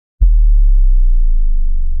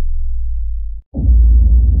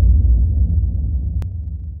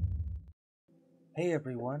Hey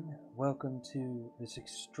everyone, welcome to this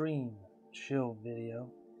extreme chill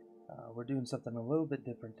video. We're doing something a little bit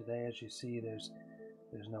different today. As you see, there's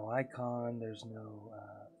no icon, there's no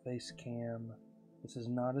face cam. This is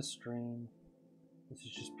not a stream. This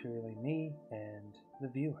is just purely me and the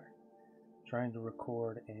viewer trying to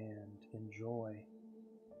record and enjoy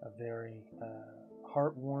a very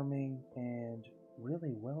heartwarming and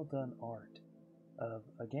really well done art of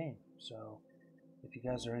a game. So if you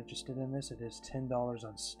guys are interested in this, it is $10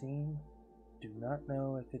 on Steam. Do not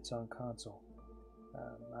know if it's on console.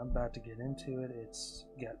 I'm about to get into it. It's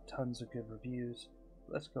got tons of good reviews.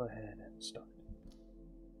 Let's go ahead and start.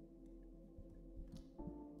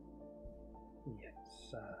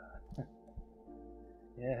 Yes.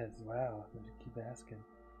 Yes, wow. They keep asking.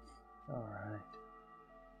 Alright.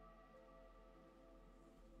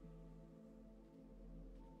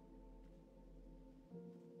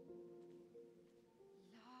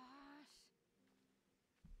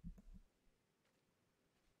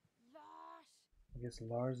 Lars! I guess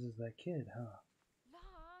Lars is that kid, huh?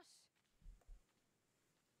 Lars!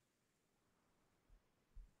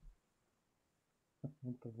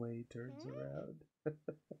 With the way he turns around.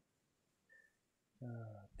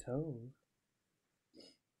 Tove.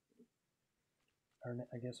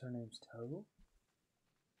 I guess her name's Tove?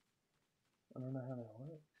 I don't know how that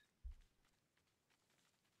works.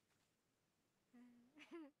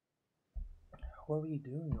 What were you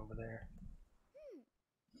doing over there?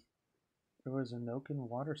 There was an Oaken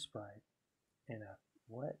water sprite and a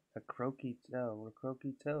what? A croaky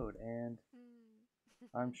toad, and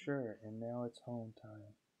I'm sure, and now it's home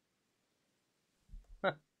time.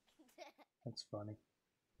 That's funny.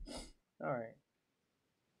 Alright.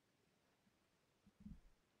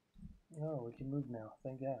 Oh, we can move now,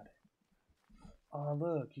 thank God. Oh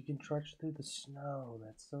look, you can trudge through the snow.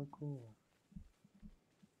 That's so cool.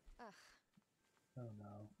 Ugh. Oh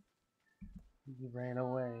no. You ran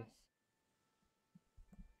away.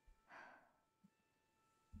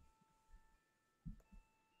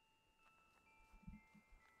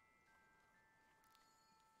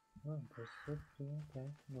 Oh, press shift.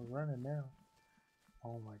 Okay, we're running now.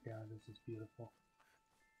 Oh my God, this is beautiful.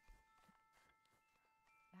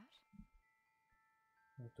 Lars?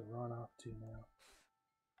 I have to run off to now.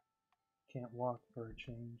 Can't walk for a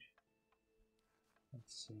change.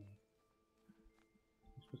 Let's see.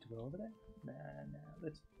 I'm supposed to go over there? Nah.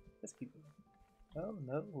 Let's keep going. Oh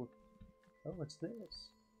no. Oh, what's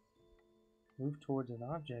this? Move towards an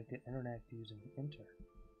object and interact using enter.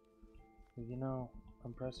 Well, you know,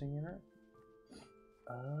 I'm pressing enter.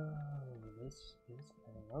 Oh, this thing.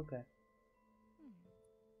 Okay.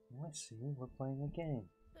 I see. We're playing a game.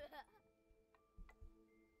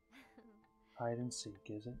 Hide and seek,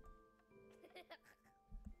 is it?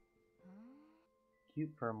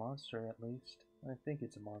 Cute for a monster, at least. I think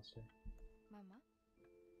it's a monster. Mama?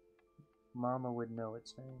 Mama would know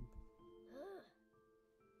its name.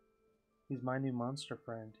 He's my new monster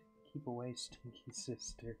friend. Keep away, stinky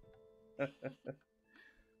sister.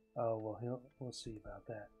 Oh, well, we'll see about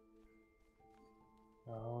that.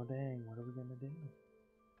 Oh, dang, what are we gonna do?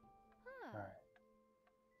 Alright.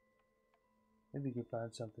 Maybe we can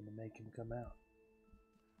find something to make him come out.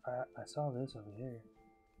 I saw this over here.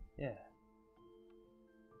 Yeah.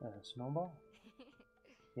 Snowball?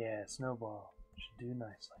 Yeah, snowball. Should do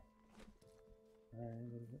nicely.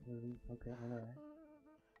 Alright, okay, alright.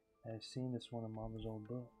 I've seen this one in Mama's old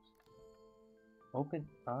books. Open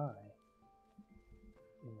eye.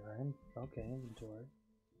 Okay, inventory.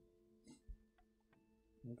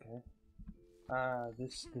 Okay.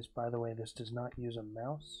 This by the way, this does not use a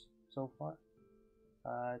mouse so far.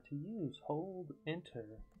 To use, hold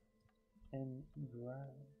enter and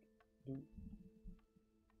drag.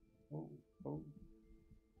 Oh.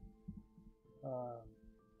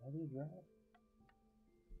 How do you drag?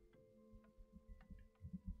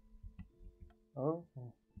 Oh.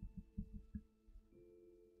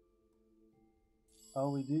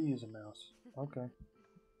 Oh, we do use a mouse. Okay.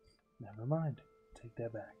 Never mind. Take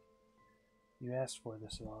that back. You asked for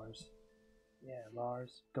this, Lars. Yeah,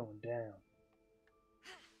 Lars, going down.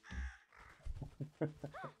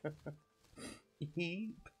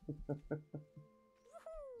 Eep.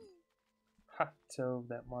 Ha, Tove,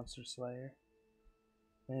 that monster slayer.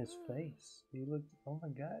 And his face. He looked, oh my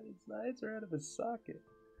God, his eyes are out of his socket.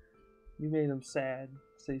 You made him sad.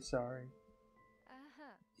 Say sorry.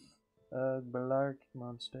 Blark,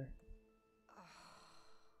 monster.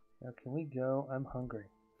 Now can we go? I'm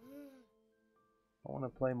hungry. I want to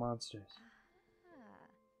play monsters.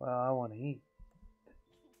 Well, I want to eat.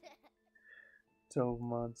 Tove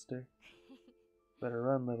monster. Better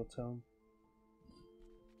run, little Tome.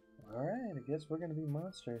 Alright, I guess we're gonna be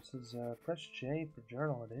monsters. This is press J for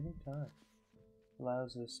journal at any time.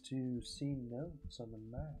 Allows us to see notes on the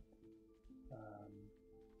map.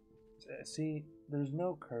 See, there's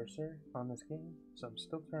no cursor on this game, so I'm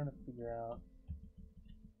still trying to figure out.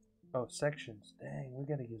 Oh, sections. Dang, we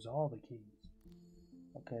gotta use all the keys.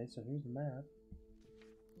 Okay, so here's the map.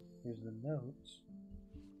 Here's the notes.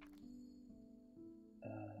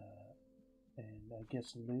 And I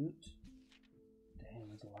guess loot. Damn,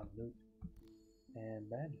 there's a lot of loot. And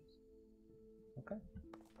badges. Okay.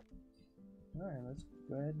 Alright, let's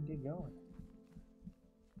go ahead and get going.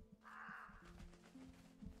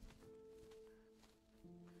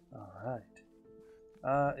 Alright.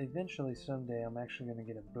 Eventually someday I'm actually going to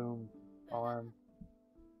get a boom arm.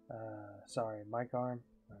 Sorry, mic arm.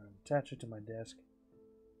 Attach it to my desk.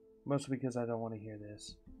 Mostly because I don't want to hear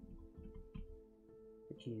this.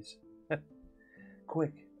 The keys.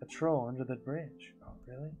 Quick, a troll under the bridge. Oh,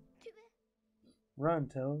 really? Run,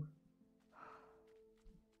 Toad.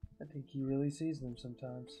 I think he really sees them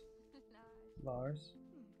sometimes. Lars.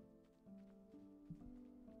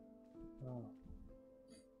 Oh.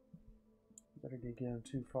 Better get him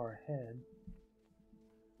too far ahead.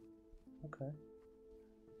 Okay.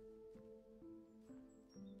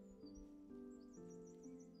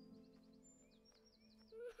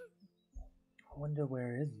 I wonder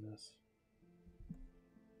where is this?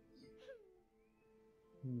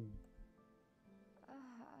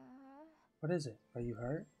 What is it? Are you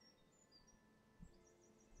hurt?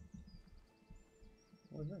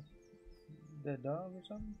 What is this? Dead dog or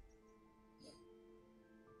something?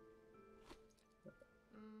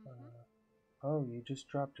 Oh, you just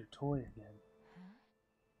dropped your toy again.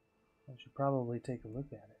 I should probably take a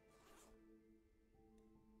look at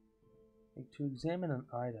it. To examine an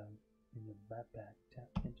item in the backpack, tap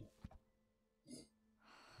into it.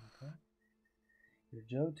 Okay. Your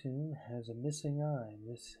Jotun has a missing eye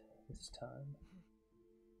this time.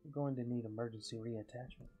 You're going to need emergency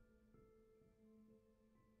reattachment.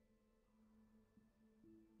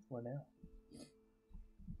 What now?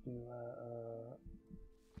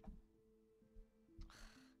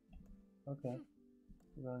 Okay.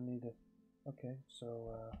 We're gonna need a... Okay,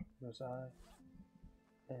 so, there's eye.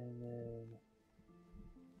 And then...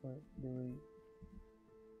 What do we...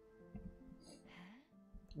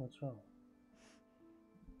 What's wrong?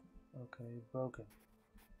 Okay, broken.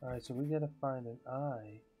 Alright, so we gotta find an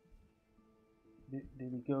eye.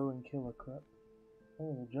 Did we go and kill a crab?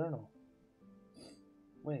 Oh, the journal.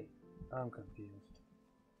 Wait, I'm confused.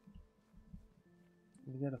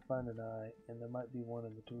 We gotta find an eye, and there might be one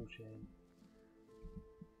in the tool shed.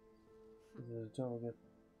 This is a total gift.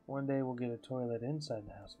 One day we'll get a toilet inside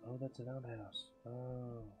the house. Oh, that's an outhouse.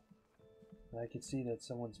 Oh. And I can see that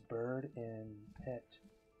someone's bird and pet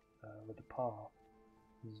with a paw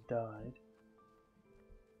has died.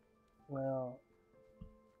 Well,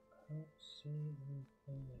 I don't see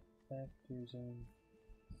anything that factors in.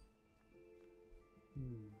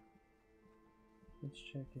 Let's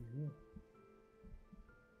check in here.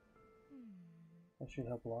 I should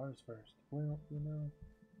help Lars first. Well, you know.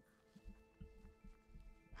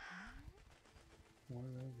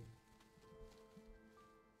 Where is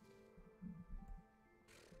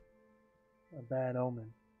it? A bad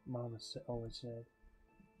omen, Mama always said.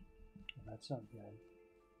 Well, that's not good.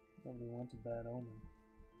 Nobody wants a bad omen.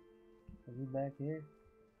 Are we back here?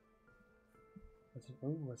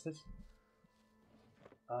 Ooh, what's this?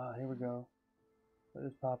 Ah, here we go. Where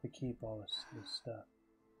does Papa keep all this stuff?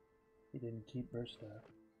 He didn't keep her stuff.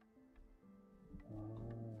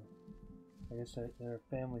 Oh. I guess they're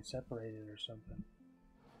family separated or something.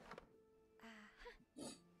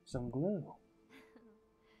 Some glue.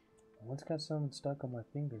 I once got something stuck on my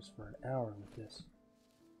fingers for an hour with this.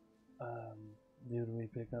 Did we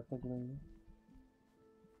pick up the glue?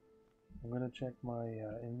 I'm gonna check my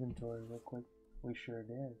inventory real quick. We sure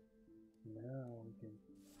did. Now we can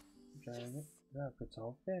drain it up. It's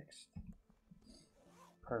all fixed.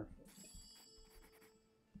 Perfect.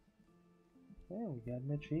 Yeah, we got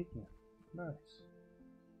an achievement. Nice.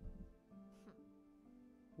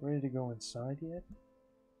 Ready to go inside yet?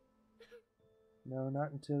 No,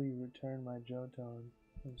 not until you return my Jotun.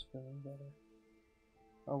 I'm feeling better.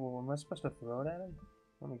 Oh, well, am I supposed to throw it at him?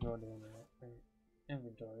 Let me go into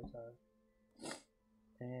inventory time.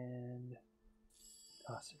 And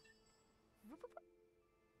toss it.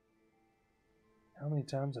 How many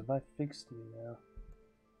times have I fixed you now?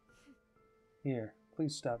 Here,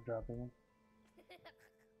 please stop dropping them.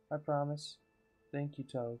 I promise. Thank you,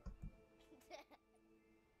 Toad.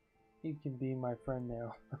 You can be my friend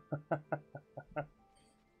now.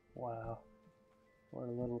 Wow. What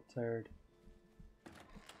a little turd.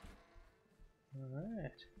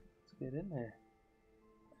 Alright, let's get in there.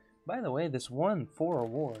 By the way, this won 4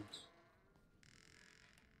 awards.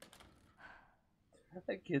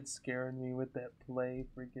 That kid's scaring me with that play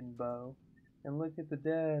freaking bow. And look at the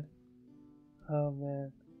dad. Oh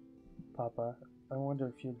man. Papa, I wonder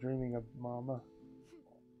if you're dreaming of Mama.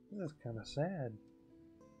 This is kind of sad.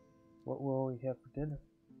 What will we have for dinner?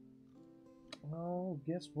 Oh,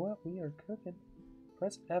 guess what? We are cooking.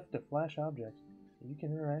 Press F to flash objects. You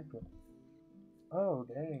can interact with them. Oh,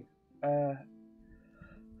 dang.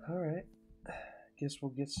 Alright. Guess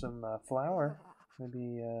we'll get some flour.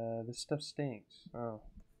 Maybe this stuff stinks. Oh,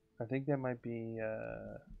 I think that might be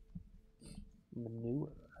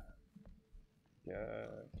manure.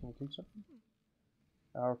 Can we take something?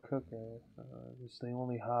 Our cooker. It's the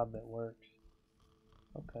only hob that works.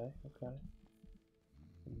 Okay, okay.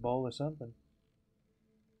 A bowl of something.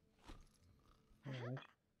 Alright.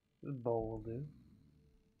 This bowl will do.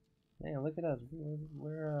 Man, look at us.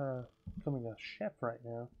 We're becoming a chef right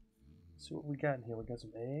now. Let's see what we got in here. We got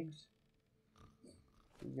some eggs.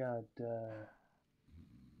 We got,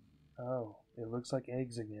 oh, it looks like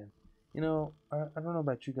eggs again. You know, I don't know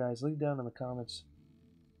about you guys. Leave down in the comments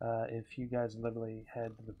if you guys literally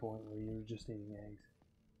had to the point where you were just eating eggs.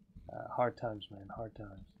 Hard times, man. Hard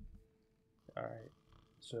times. Alright,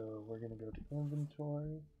 so we're going to go to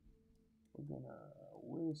inventory. We're going to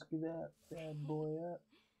whisk that bad boy up.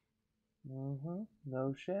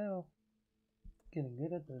 No shell. Getting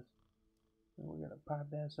good at this. And we're going to pop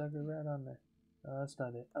that sucker right on there. Oh, that's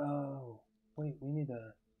not it. Oh, wait, we need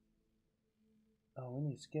a... Oh, we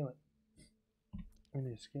need a skillet. We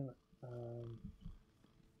need a skillet.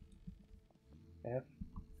 F.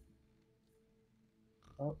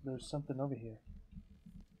 Oh, there's something over here.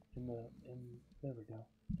 There we go.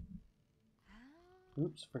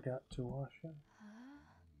 Oops, forgot to wash it.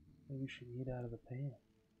 Maybe you should eat out of the pan.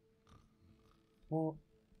 Well,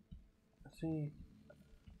 see,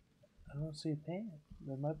 I don't see a pan.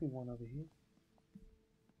 There might be one over here.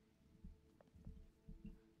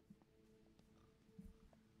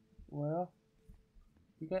 Well,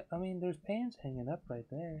 you got, I mean, there's pans hanging up right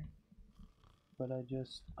there. But I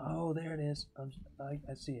just, oh, there it is.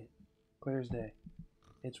 I see it. Clear as day.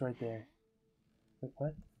 It's right there. Wait,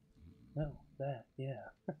 what? No, that, yeah.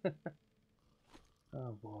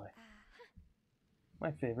 Oh boy.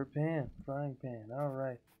 My favorite pan, frying pan.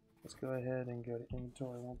 Alright, let's go ahead and go to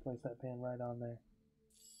inventory. We'll place that pan right on there.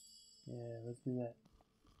 Yeah, let's do that.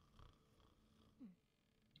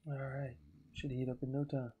 Alright, should heat up in no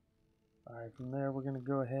time. Alright, from there we're going to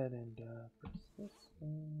go ahead and press this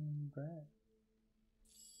and that.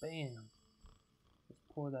 Bam! Let's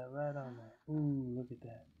pour that right on there. Ooh, look at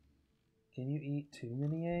that. Can you eat too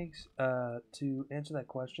many eggs? To answer that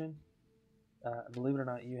question, believe it or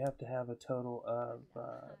not, you have to have a total of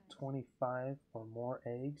 25 or more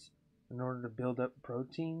eggs in order to build up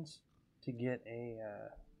proteins to get a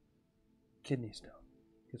kidney stone.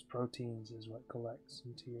 Because proteins is what collects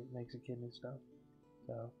into your, makes a kidney stone.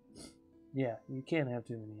 So, yeah, you can't have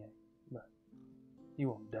too many eggs, but you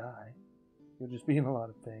won't die. You'll just be in a lot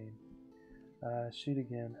of pain. Shoot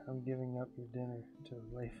again. I'm giving up your dinner to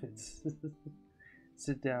aphids.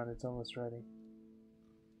 Sit down, it's almost ready.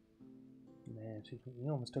 Man,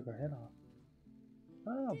 you almost took her head off.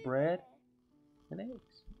 Oh, bread and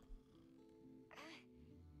eggs.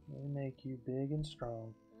 They make you big and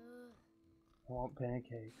strong. I want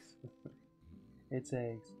pancakes. It's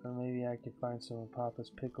eggs. Or maybe I could find some of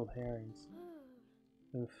Papa's pickled herrings.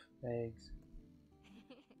 Oof, eggs.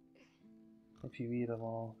 If you eat them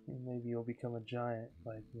all, maybe you'll become a giant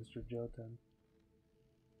like Mr. Jotun.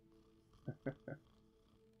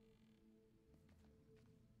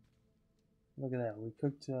 Look at that. We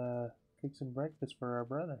cooked some breakfast for our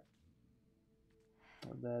brother.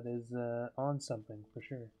 That is on something for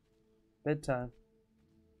sure. Bedtime.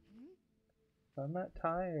 I'm not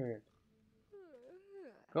tired.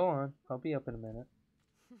 Go on. I'll be up in a minute.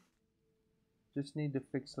 Just need to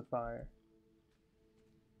fix the fire.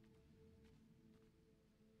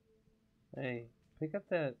 Hey, pick up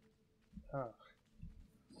that... Oh.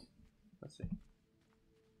 Let's see.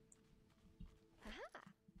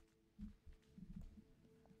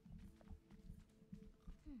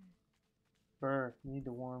 Burr, need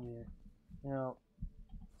to warm you. Now,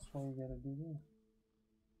 that's why you gotta do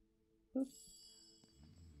this.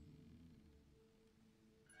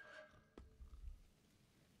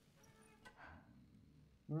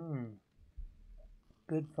 Boop.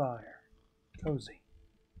 Good fire. Cozy.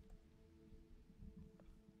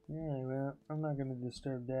 Yeah, well, I'm not gonna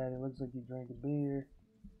disturb Dad. It looks like he drank a beer.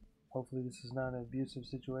 Hopefully this is not an abusive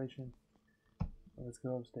situation. Let's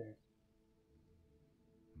go upstairs.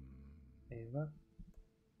 Ava?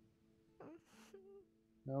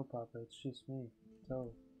 No, Papa, it's just me,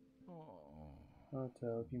 Toe. Oh,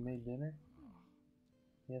 Toe, have you made dinner?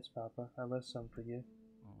 Yes, Papa, I left some for you.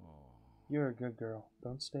 You're a good girl.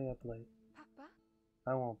 Don't stay up late. Papa?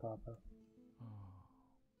 I won't, Papa.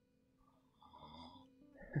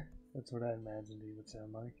 That's what I imagined he would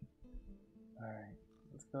sound like. Alright,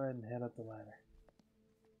 let's go ahead and head up the ladder.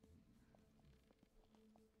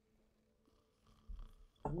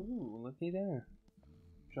 Ooh, looky there.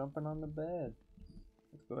 Jumping on the bed.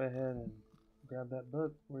 Let's go ahead and grab that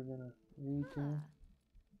book we're gonna read to him.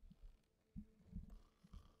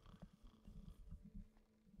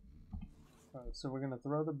 Alright, so we're gonna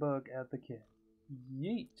throw the book at the kid.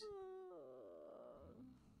 Yeet!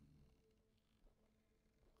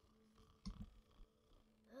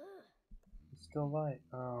 It's still light.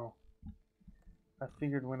 Oh. I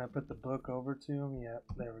figured when I put the book over to him, yep,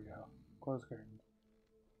 there we go. Close curtains.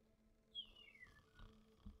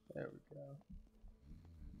 There we go.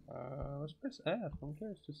 Let's press F. I'm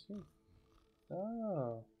curious to see.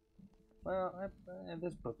 Oh. Well,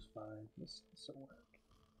 this book's fine. This'll work.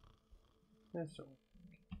 This'll work.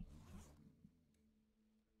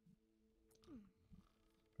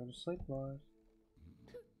 Go to sleep, Lars.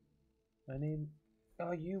 I need...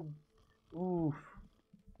 Oh, you... Oof.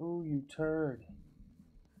 Ooh, you turd.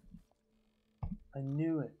 I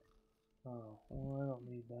knew it. Oh, well, I don't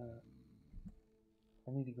need that.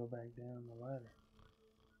 I need to go back down the ladder.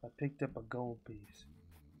 I picked up a gold piece.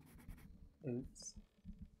 Oops.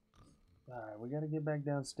 Alright, we gotta get back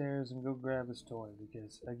downstairs and go grab his toy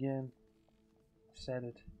because, again, I said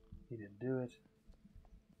it. He didn't do it.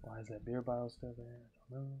 Why is that beer bottle still there?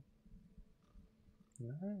 I don't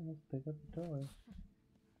know. Alright, let's pick up the toy.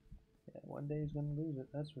 Yeah, one day he's gonna lose it,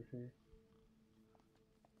 that's for sure.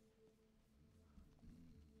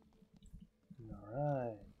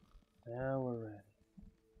 Alright, now we're ready.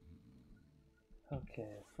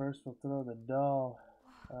 Okay, first we'll throw the doll,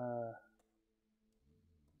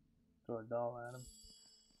 throw a doll at him.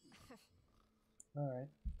 Alright.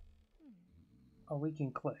 Oh, we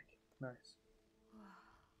can click. Nice.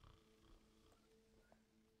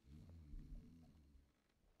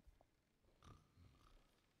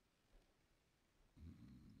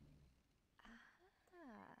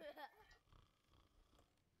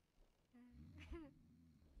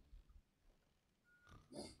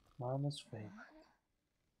 Mama's favorite.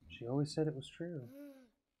 She always said it was true.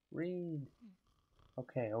 Read.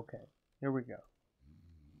 Okay, okay. Here we go.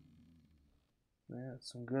 Yeah,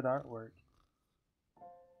 some good artwork.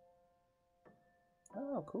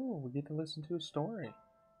 Oh, cool. We get to listen to a story.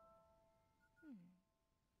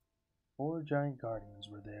 4 giant guardians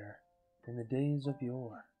were there in the days of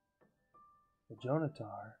yore. The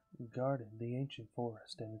Jonatar guarded the ancient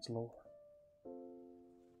forest and its lore.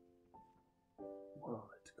 Whoa,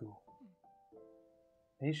 that's cool.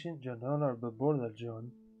 Ancient Jonolar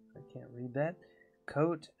Baborlajon, I can't read that,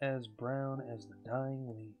 coat as brown as the dying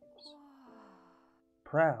leaves.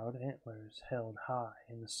 Proud antlers held high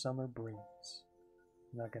in the summer breeze.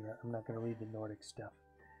 I'm not gonna read the Nordic stuff.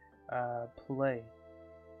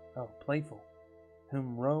 Playful,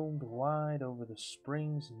 whom roamed wide over the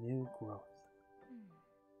spring's new growth.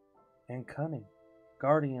 And cunning,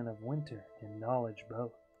 guardian of winter and knowledge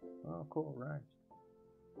both. Oh, cool, rhymes.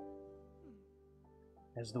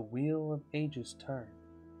 As the wheel of ages turned,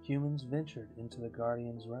 humans ventured into the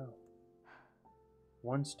guardian's realm.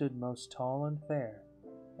 One stood most tall and fair,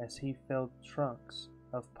 as he felled trunks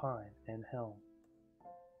of pine and helm.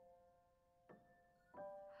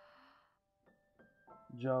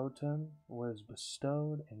 Jotun was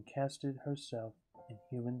bestowed and casted herself in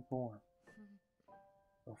human form.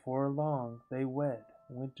 Before long they wed,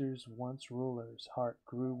 winter's once ruler's heart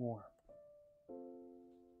grew warm.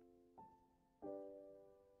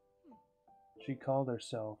 She called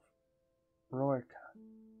herself Roki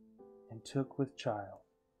and took with child,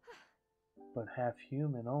 but half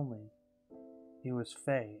human only, he was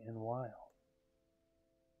fey and wild.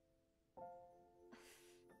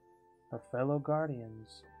 Her fellow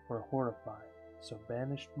guardians were horrified, so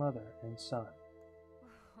banished mother and son.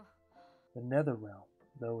 The nether realm,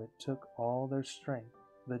 though it took all their strength,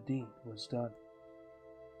 the deed was done.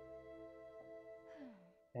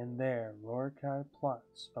 And there Roki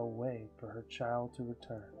plots a way for her child to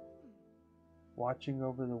return. Watching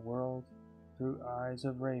over the world through eyes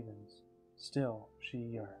of ravens, still she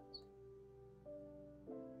yearns.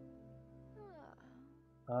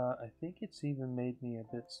 I think it's even made me a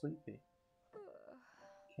bit sleepy.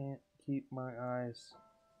 Can't keep my eyes.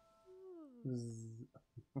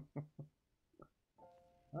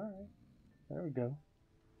 Alright, there we go.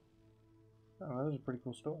 Oh, that was a pretty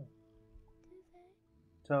cool story.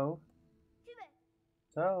 Toe?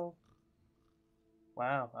 Toe?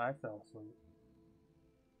 Wow, I fell asleep.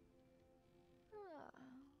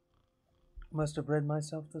 Must have read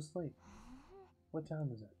myself to sleep. What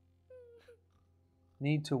time is it?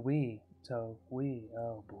 Need to wee, Toe. Wee.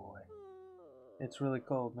 Oh boy. It's really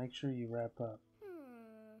cold. Make sure you wrap up.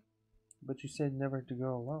 But you said never to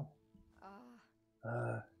go alone.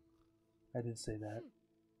 I did say that.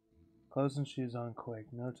 Clothes and shoes on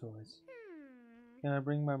quick. No toys. Can I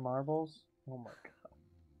bring my marbles? Oh my god.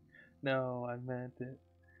 No, I meant it.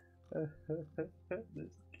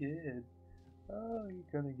 This kid. Oh,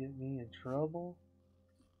 you're gonna get me in trouble?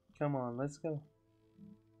 Come on, let's go.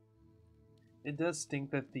 It does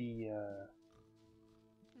stink that the, you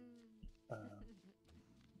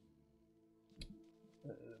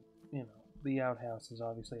know, the outhouse is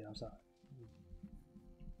obviously outside.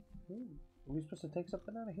 Ooh, are we supposed to take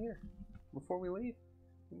something out of here before we leave?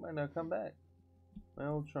 We might not come back. My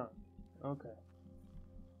old trunk. Okay.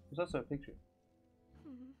 There's also a picture.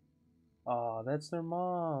 Aw, that's their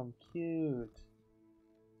mom. Cute.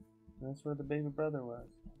 That's where the baby brother was.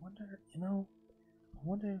 I wonder, you know, I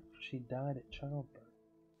wonder if she died at childbirth.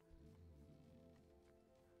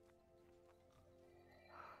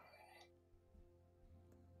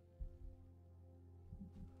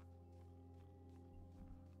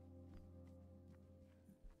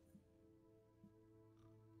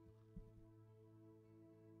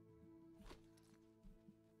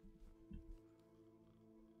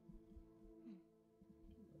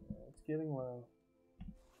 It's getting low.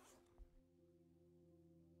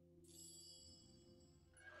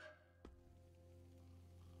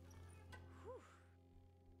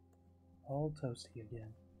 All toasty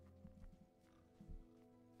again.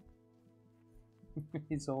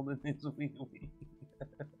 He's holding his wee wee.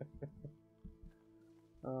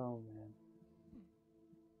 Oh man.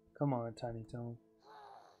 Come on, Tiny Tone.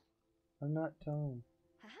 I'm not Tone.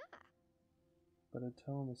 But a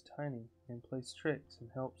Tone is tiny and plays tricks and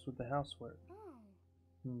helps with the housework.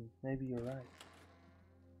 Maybe you're right.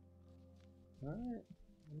 Alright,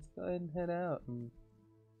 let's go ahead and head out. And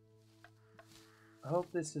I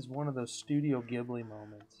hope this is one of those Studio Ghibli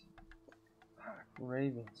moments.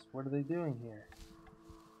 Ravens, what are they doing here?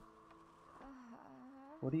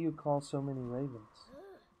 What do you call so many ravens?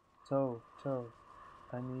 Toe,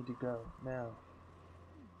 I need to go, now.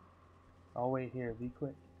 I'll wait here, be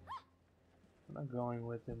quick. I'm not going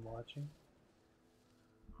with him watching.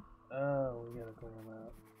 Oh, we gotta clean him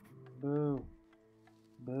out. Boo.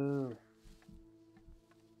 Boo.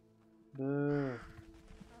 Boo.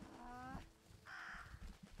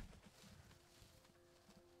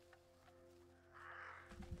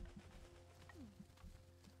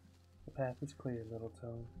 The path is clear, little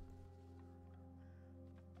Tone.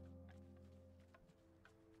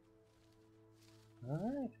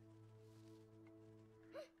 Alright.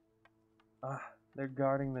 Ah, they're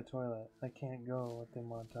guarding the toilet. I can't go with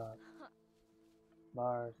them on top.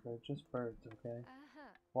 Bars, they're just birds, okay?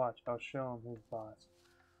 Watch, I'll show them who's boss.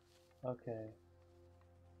 Okay.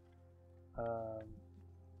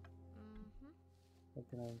 Look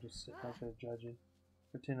at him just sitting up there judging.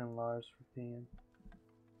 Pretending Lars for peeing.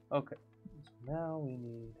 Okay. So now we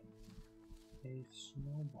need a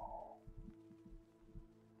snowball.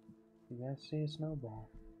 You guys see a snowball?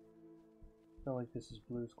 I feel like this is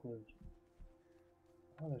Blue's Clues.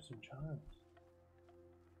 Oh, there's some chimes.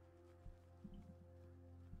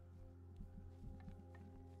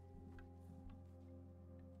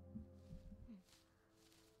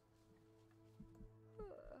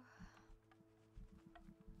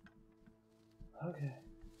 Okay.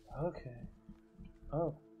 Okay.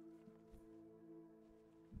 Oh.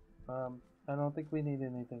 I don't think we need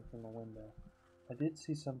anything from the window. I did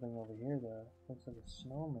see something over here though. Looks like a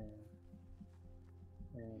snowman.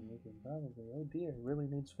 And we can probably, oh dear, it really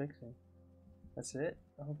needs fixing. That's it?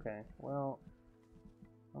 Okay, well,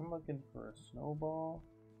 I'm looking for a snowball.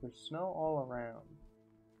 There's snow all around.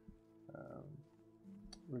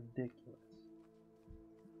 Ridiculous.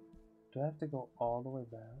 Do I have to go all the way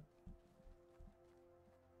back?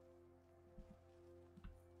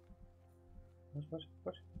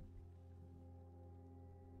 What?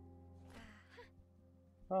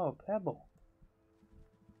 Oh, pebble.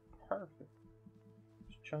 Perfect.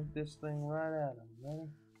 Just chunk this thing right at him. Ready?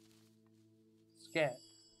 Scat.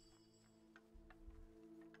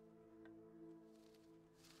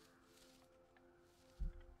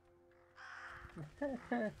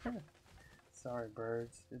 Sorry,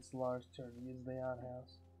 birds. It's Lars' turn to use the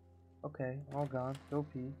outhouse. Okay, all gone. Go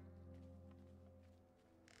pee.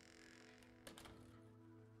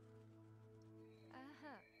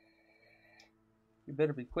 You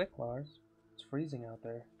better be quick, Lars. It's freezing out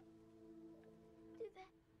there.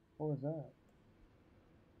 What was that?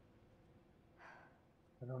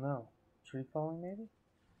 I don't know. Tree falling, maybe?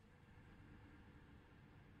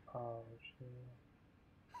 Oh, shit.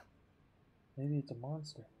 Maybe it's a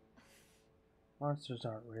monster. Monsters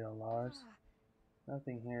aren't real, Lars.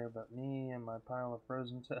 Nothing here but me and my pile of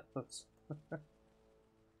frozen toes.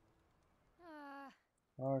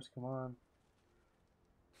 Lars, come on.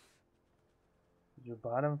 Did your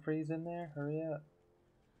bottom freeze in there? Hurry up.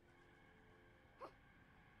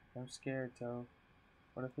 I'm scared, Toe.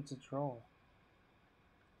 What if it's a troll?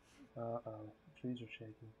 Uh-oh. The trees are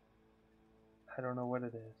shaking. I don't know what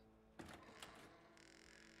it is.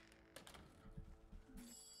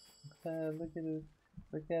 Look at it.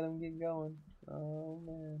 Look at him get going. Oh,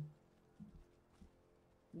 man.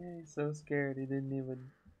 Yeah, he's so scared he didn't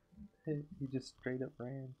even... He just straight up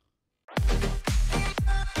ran.